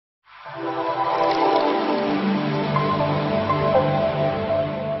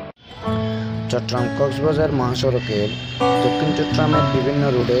চট্টগ্রাম কক্সবাজার মহাসড়কের দক্ষিণ চট্টগ্রামের বিভিন্ন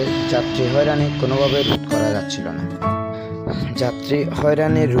রুটে যাত্রী হয়রানি কোনোভাবে রোধ করা যাচ্ছিল না। যাত্রী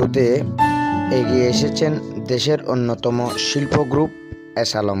হয়রানি রোধে এগিয়ে এসেছেন দেশের অন্যতম শিল্প গ্রুপ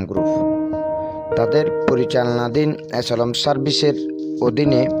এসআলম গ্রুপ। তাদের পরিচালনাধীন এসআলম সার্ভিসের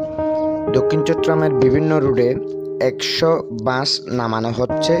অধীনে দক্ষিণ চট্টগ্রামের বিভিন্ন রুটে 100 বাস নামানো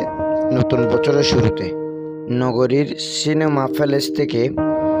হচ্ছে নতুন বছরের শুরুতে। নগরীর সিনেমা প্যালেস থেকে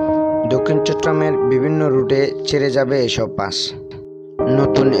দক্ষিণ চট্টগ্রামের বিভিন্ন রুটে ছেড়ে যাবে এসব বাস।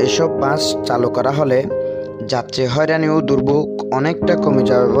 নতুন এসব বাস চালু করা হলে যাত্রী হয়রানি ও দুর্ভোগ অনেকটা কমে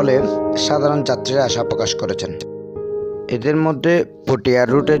যাবে বলে সাধারণ যাত্রীরা আশা প্রকাশ করেছেন। এদের মধ্যে পটিয়া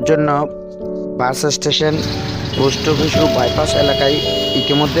রুটের জন্য বাস স্টেশন, পোস্ট অফিস ও বাইপাস এলাকায়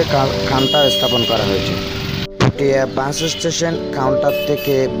ইতিমধ্যে কাউন্টার স্থাপন করা হয়েছে। পটিয়া বাস স্টেশন কাউন্টার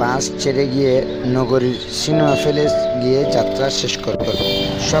থেকে বাস ছেড়ে গিয়ে নগরীর সিনেমা প্যালেস গিয়ে যাত্রা শেষ করবে।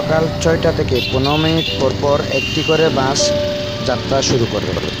 সকাল 6টা থেকে 15 মিনিট পর একটি করে বাস যাত্রা শুরু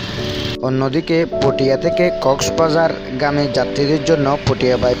করবে। অন্যদিকে পটিয়া থেকে কক্সবাজার গামী যাত্রীদের জন্য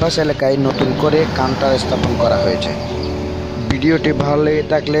পটিয়া বাইপাস এলাকায় নতুন করে কাউন্টার স্থাপন করা হয়েছে। ভিডিওটি ভালো লেগে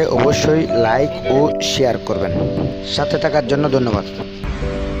থাকলে অবশ্যই লাইক ও শেয়ার করবেন। সাথে থাকার জন্য ধন্যবাদ।